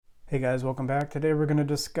Hey guys, welcome back. Today we're going to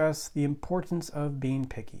discuss the importance of being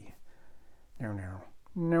picky.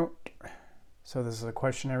 No. So this is a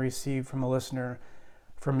question I received from a listener,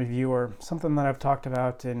 from a viewer, something that I've talked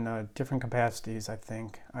about in different capacities, I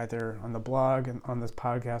think, either on the blog and on this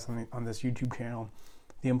podcast, on this YouTube channel.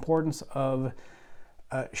 The importance of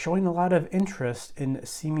showing a lot of interest in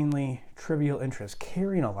seemingly trivial interests,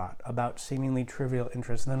 caring a lot about seemingly trivial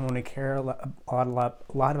interests. And then when we care a lot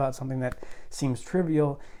about something that seems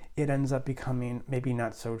trivial, it ends up becoming maybe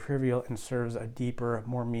not so trivial and serves a deeper,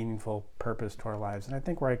 more meaningful purpose to our lives. And I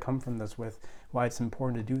think where I come from this with why it's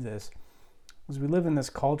important to do this is we live in this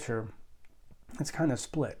culture, it's kind of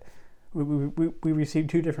split. We receive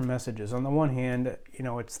two different messages. On the one hand,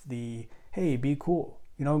 it's the, hey, be cool,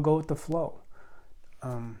 go with the flow.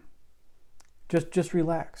 Just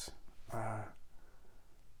relax.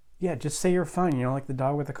 Just say you're fine, like the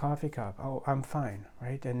dog with the coffee cup. Oh, I'm fine,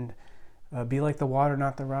 right? And be like the water,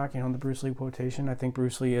 not the rock, the Bruce Lee quotation. I think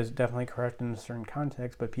Bruce Lee is definitely correct in a certain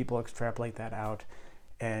context, but people extrapolate that out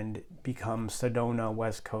and become Sedona,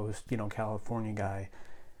 West Coast, California guy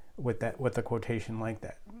with a quotation like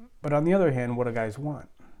that. But on the other hand, what do guys want?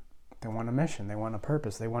 They want a mission, they want a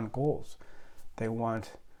purpose, they want goals. They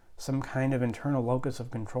want some kind of internal locus of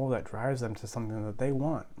control that drives them to something that they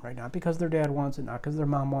want, right? Not because their dad wants it, not because their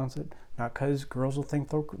mom wants it, not because girls will think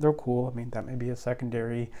they're cool. I mean, that may be a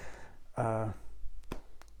secondary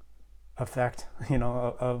effect,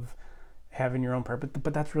 of having your own purpose,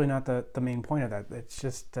 but that's really not the main point of that. It's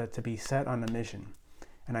just to be set on a mission.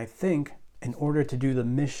 And I think in order to do the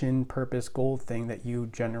mission, purpose, goal thing that you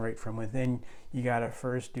generate from within, you got to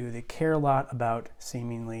first do the care a lot about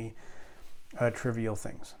seemingly trivial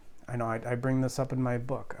things. I know I bring this up in my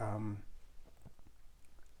book.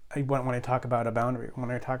 When I talk about a boundary,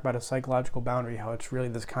 when I talk about a psychological boundary, how it's really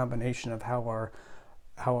this combination of how our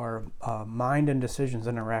mind and decisions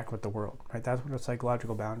interact with the world, right? That's what a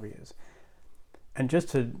psychological boundary is. And just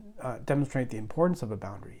to demonstrate the importance of a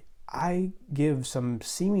boundary, I give some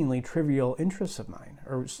seemingly trivial interests of mine,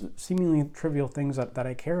 or seemingly trivial things that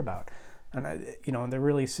I care about. And, they're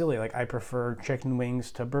really silly. Like, I prefer chicken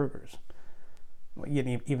wings to burgers. Well,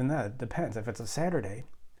 even that depends. If it's a Saturday,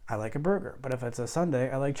 I like a burger. But if it's a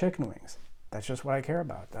Sunday, I like chicken wings. That's just what I care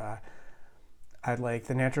about. I like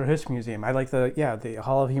the Natural History Museum. I like the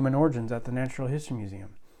Hall of Human Origins at the Natural History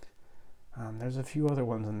Museum. There's a few other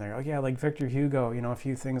ones in there. Oh yeah, like Victor Hugo, a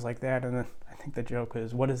few things like that. And then I think the joke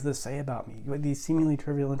is, what does this say about me? These seemingly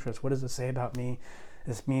trivial interests, what does this say about me?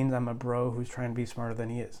 This means I'm a bro who's trying to be smarter than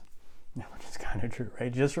he is. Which is kind of true,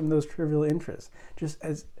 right? Just from those trivial interests, just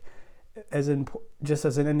as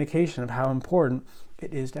an indication of how important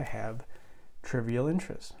it is to have trivial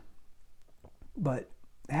interests. But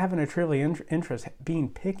having a trivial interest, being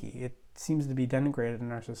picky, it seems to be denigrated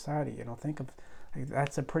in our society.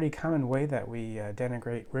 That's a pretty common way that we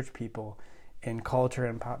denigrate rich people in culture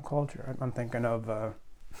and pop culture. I'm thinking of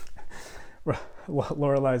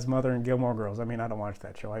Lorelai's mother in Gilmore Girls. I mean, I don't watch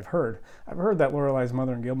that show. I've heard that Lorelai's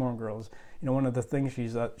mother in Gilmore Girls, one of the things she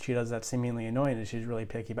does that's seemingly annoying is she's really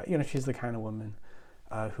picky. But she's the kind of woman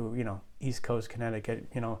who, East Coast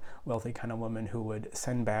Connecticut, wealthy kind of woman who would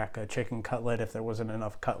send back a chicken cutlet if there wasn't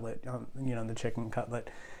enough cutlet, the chicken cutlet.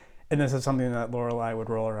 And this is something that Lorelai would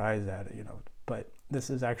roll her eyes at, But this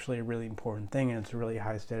is actually a really important thing, and it's a really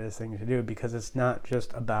high status thing to do, because it's not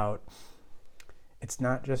just about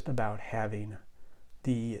having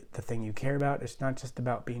the thing you care about. It's not just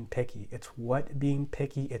about being picky. It's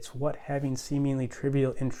what having seemingly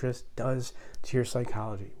trivial interest does to your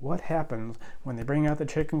psychology. What happens when they bring out the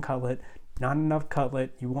chicken cutlet, not enough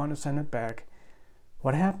cutlet, you want to send it back?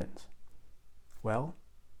 What happens? Well,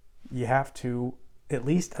 you have to at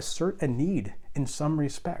least assert a need in some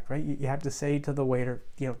respect, right? You have to say to the waiter,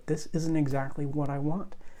 this isn't exactly what I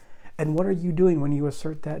want. And what are you doing when you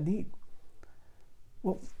assert that need?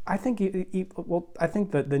 Well, I think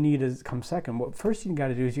that the need comes second. What first you got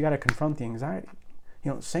to do is you got to confront the anxiety.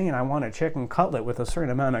 Saying I want a chicken cutlet with a certain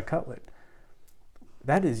amount of cutlet,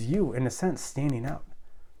 that is you, in a sense, standing out.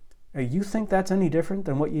 You think that's any different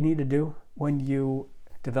than what you need to do when you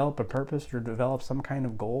develop a purpose or develop some kind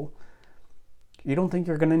of goal? You don't think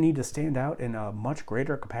you're going to need to stand out in a much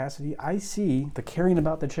greater capacity? I see the caring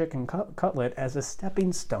about the chicken cutlet as a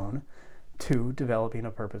stepping stone to developing a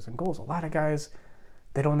purpose and goals. A lot of guys,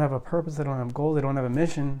 they don't have a purpose, they don't have goals, they don't have a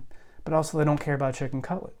mission, but also they don't care about chicken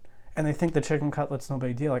cutlet. And they think the chicken cutlet's no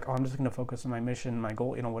big deal. Like, I'm just going to focus on my mission, my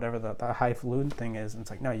goal, whatever the highfalutin thing is. And it's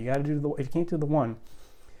like, no, you got to do if you can't do the one,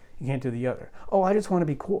 you can't do the other. Oh, I just want to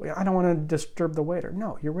be cool. I don't want to disturb the waiter.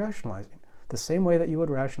 No, you're rationalizing. The same way that you would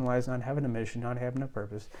rationalize not having a mission, not having a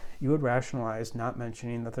purpose, you would rationalize not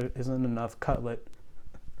mentioning that there isn't enough cutlet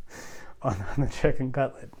on the chicken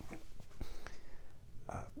cutlet.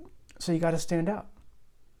 So you got to stand out.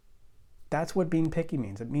 That's what being picky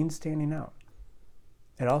means. It means standing out.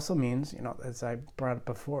 It also means, as I brought up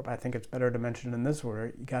before, but I think it's better to mention it in this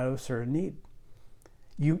order, you got to assert a need.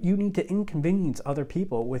 You need to inconvenience other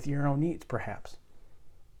people with your own needs, perhaps.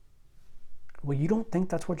 Well, you don't think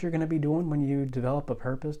that's what you're going to be doing when you develop a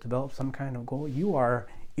purpose, develop some kind of goal? You are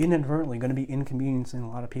inadvertently going to be inconveniencing a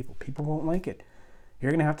lot of people. People won't like it.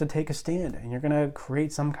 You're going to have to take a stand, and you're going to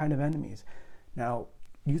create some kind of enemies. Now,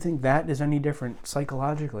 you think that is any different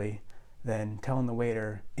psychologically than telling the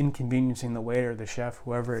waiter, inconveniencing the waiter, the chef,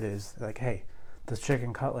 whoever it is, like, hey, this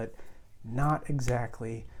chicken cutlet, not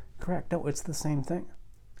exactly correct. No, it's the same thing.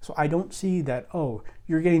 So I don't see that, oh,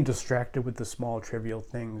 you're getting distracted with the small trivial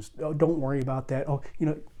things. Oh, don't worry about that. Oh,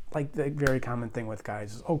 like the very common thing with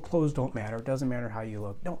guys is, oh, clothes don't matter. It doesn't matter how you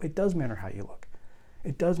look. No, it does matter how you look.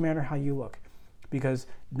 It does matter how you look. Because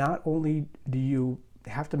not only do you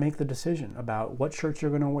have to make the decision about what shirts you're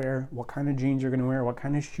going to wear, what kind of jeans you're going to wear, what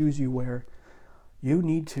kind of shoes you wear, you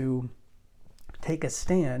need to take a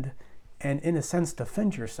stand and, in a sense,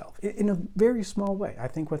 defend yourself in a very small way. I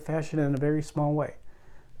think with fashion in a very small way.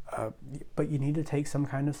 But you need to take some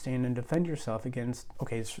kind of stand and defend yourself against,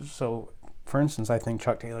 okay, so for instance, I think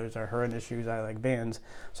Chuck Taylors are horrendous shoes. I like Vans.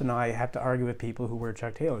 So now I have to argue with people who wear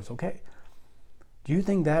Chuck Taylors. Okay. Do you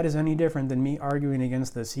think that is any different than me arguing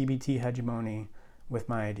against the CBT hegemony with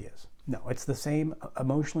my ideas? No, it's the same.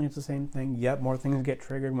 Emotionally, it's the same thing. Yet more things get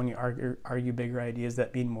triggered when you argue bigger ideas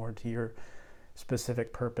that mean more to your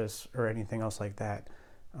specific purpose or anything else like that.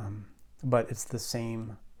 But it's the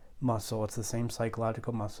same muscle. It's the same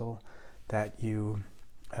psychological muscle that you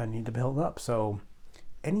need to build up. So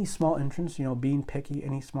any small interest, being picky,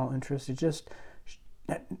 any small interest, it just,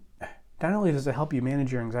 not only does it help you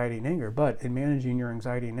manage your anxiety and anger, but in managing your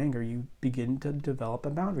anxiety and anger, you begin to develop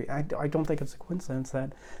a boundary. I don't think it's a coincidence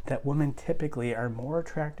that women typically are more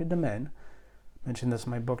attracted to men. I mentioned this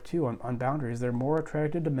in my book too on boundaries. They're more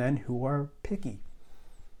attracted to men who are picky.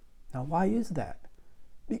 Now, why is that?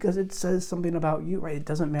 Because it says something about you, right? It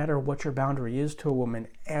doesn't matter what your boundary is to a woman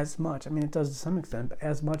as much. I mean, it does to some extent, but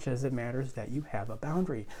as much as it matters that you have a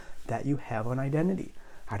boundary, that you have an identity.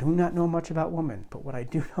 I do not know much about women, but what I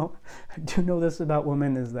do know this about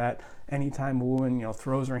women is that anytime a woman,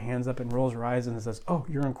 throws her hands up and rolls her eyes and says, oh,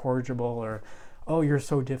 you're incorrigible, or oh, you're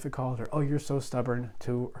so difficult, or oh, you're so stubborn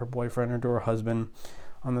to her boyfriend or to her husband,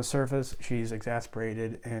 on the surface, she's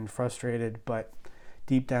exasperated and frustrated, but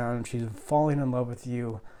deep down, she's falling in love with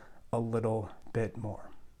you a little bit more.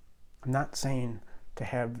 I'm not saying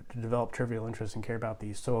to develop trivial interests and care about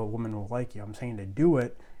these so a woman will like you. I'm saying to do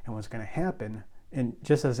it, and what's going to happen, and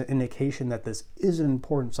just as an indication that this is an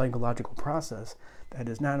important psychological process that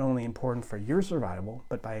is not only important for your survival,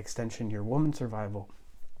 but by extension your woman's survival,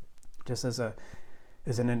 just as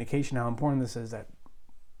an indication how important this is, that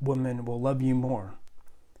women will love you more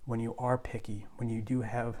when you are picky, when you do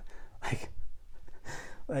have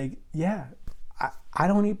I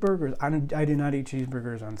don't eat burgers. I do not eat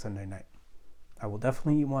cheeseburgers on Sunday night. I will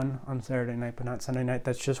definitely eat one on Saturday night, but not Sunday night.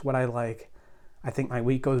 That's just what I like. I think my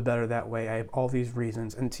week goes better that way. I have all these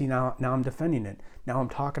reasons. And see, now I'm defending it. Now I'm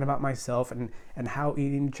talking about myself and how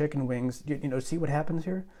eating chicken wings, see what happens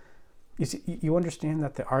here? You see, you understand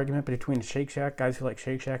that the argument between Shake Shack, guys who like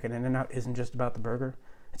Shake Shack, and In-N-Out isn't just about the burger.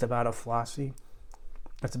 It's about a philosophy.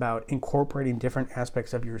 It's about incorporating different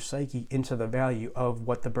aspects of your psyche into the value of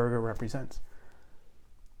what the burger represents.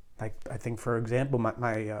 Like, I think, for example,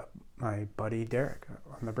 my buddy Derek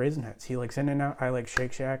on the Brazen Heads, he likes In-N-Out, I like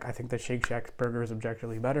Shake Shack. I think that Shake Shack's burger is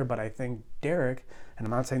objectively better, but I think Derek, and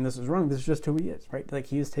I'm not saying this is wrong, this is just who he is, right? Like,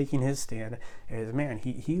 he is taking his stand as, man,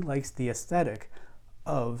 he likes the aesthetic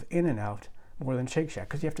of In-N-Out more than Shake Shack,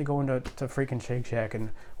 because you have to go into freaking Shake Shack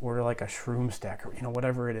and order like a shroom stack or,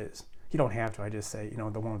 whatever it is. You don't have to. I just say, the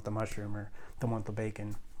one with the mushroom or the one with the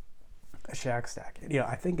bacon, a Shack stack.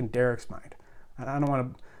 I think in Derek's mind, and I don't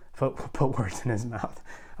want to put words in his mouth.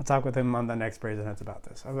 I'll talk with him on the next Brazen Heads about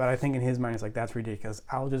this. But I think in his mind, it's like, that's ridiculous.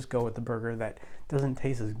 I'll just go with the burger that doesn't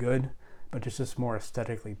taste as good, but it's just more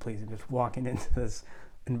aesthetically pleasing. Just walking into this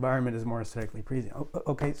environment is more aesthetically pleasing.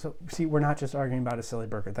 Okay, so see, we're not just arguing about a silly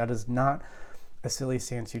burger. That is not a silly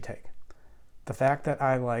stance you take. The fact that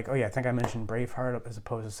I like, I think I mentioned Braveheart as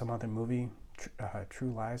opposed to some other movie,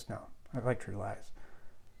 True Lies. No, I like True Lies.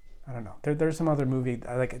 I don't know. There's some other movie,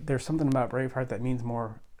 there's something about Braveheart that means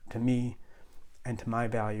more to me and to my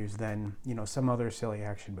values than, some other silly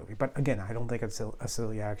action movie. But again, I don't think it's a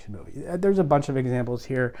silly action movie. There's a bunch of examples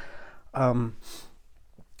here. But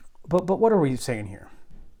what are we saying here?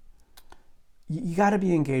 You got to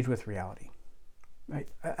be engaged with reality.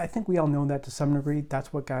 I think we all know that to some degree.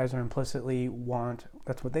 That's what guys are implicitly want.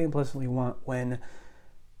 That's what they implicitly want when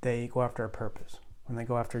they go after a purpose. When they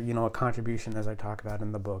go after, a contribution, as I talk about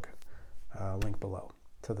in the book, link below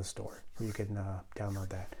to the store, where you can download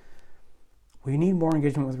that. We need more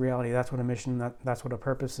engagement with reality. That's what a mission, that's what a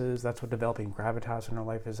purpose is. That's what developing gravitas in our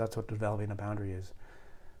life is. That's what developing a boundary is.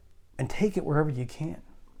 And take it wherever you can.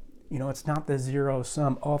 It's not the zero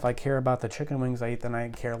sum. Oh, if I care about the chicken wings I eat, then I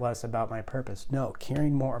care less about my purpose. No,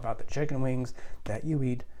 caring more about the chicken wings that you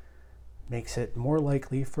eat makes it more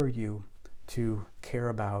likely for you to care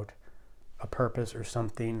about a purpose or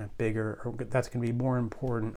something bigger, or that's going to be more important